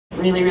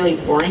really, really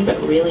boring,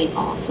 but really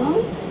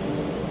awesome.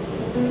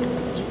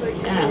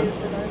 Yeah,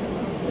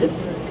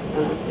 it's,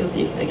 you'll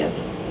see, I guess.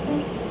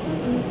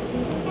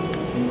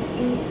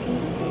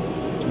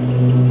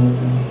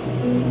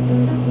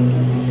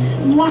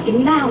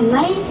 Walking down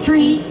Main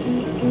Street,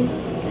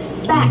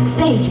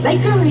 backstage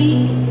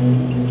bakery,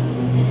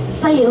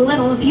 say a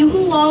little few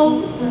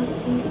hellos,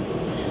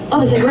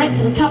 over cigarettes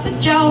and a cup of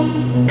joe.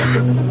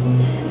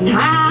 And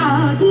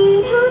how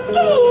did I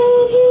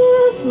get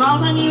here? Small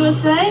town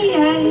USA,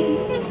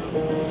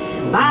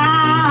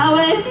 my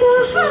way from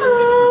the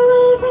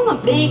highway from the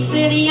big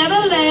city of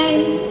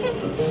LA.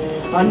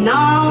 Oh,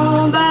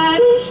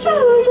 nobody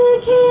shows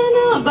a care,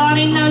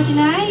 nobody knows your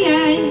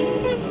name.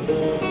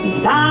 The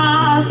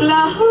stars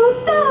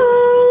glow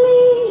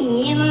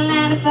darling in the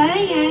land of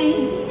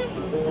fame.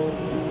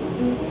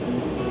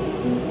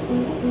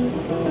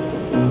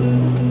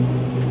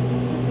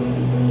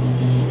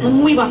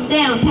 And we walk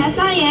down past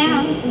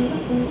Diane's,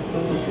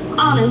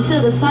 on into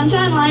the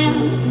Sunshine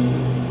Land.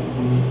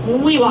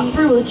 And we walk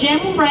through a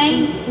gentle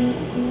rain,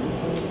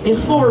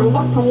 before we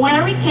walk from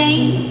where we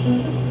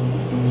came.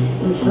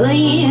 And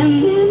slaying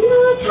in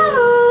the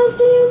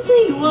costume,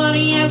 see what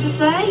he has to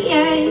say.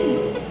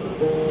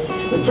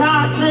 We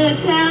talk the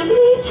town,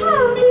 we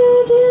talk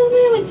the doom,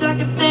 and we talk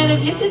a bit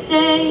of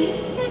yesterday.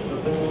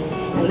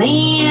 And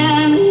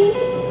then in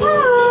the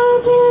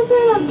pub is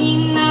and I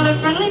meet another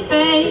friendly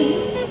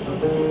face.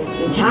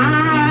 And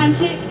time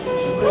ticks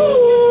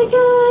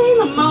quicker in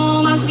the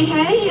moments we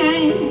hate.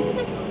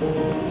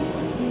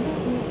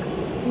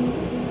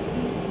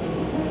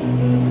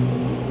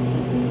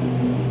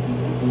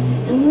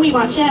 And we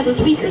watch as the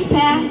tweakers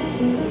pass,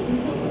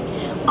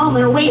 on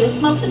their way to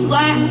smoke some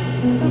glass.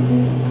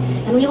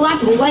 And we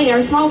laugh away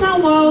our small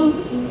town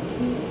woes,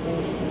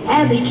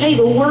 as each day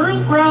the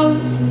world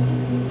grows.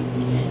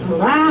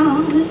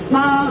 Around this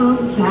small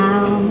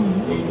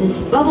town,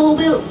 this bubble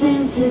built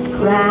into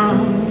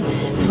ground,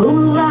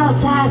 full of all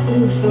types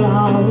of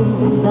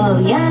souls,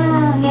 both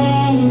young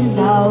and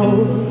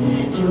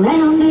old.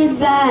 Surrounded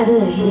by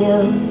the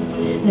hills,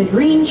 the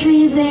green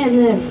trees and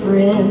their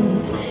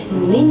frills,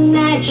 and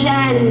midnight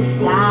shining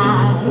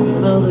stars,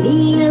 both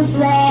Venus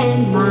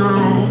and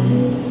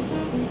Mars.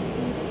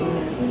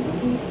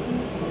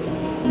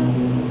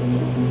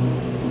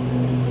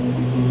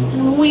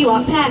 And we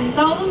walk past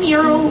all the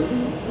murals,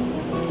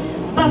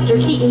 Buster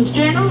Keaton's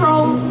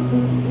General,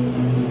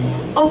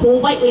 Opal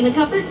White Wing, a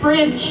covered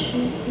bridge,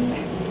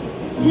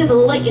 to the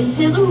lake and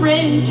to the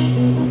ridge.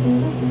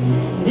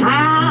 And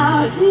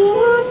how did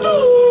I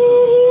get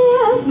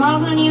here? Small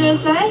town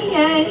USA,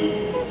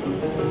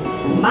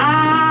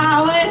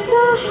 my way to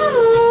the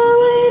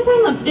highway from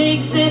the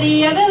big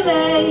city of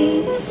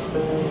LA.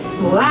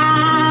 Well,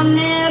 I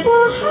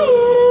never had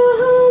a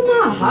home,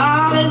 my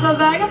heart is a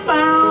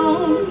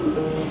vagabond.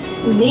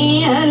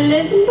 Me and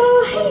listen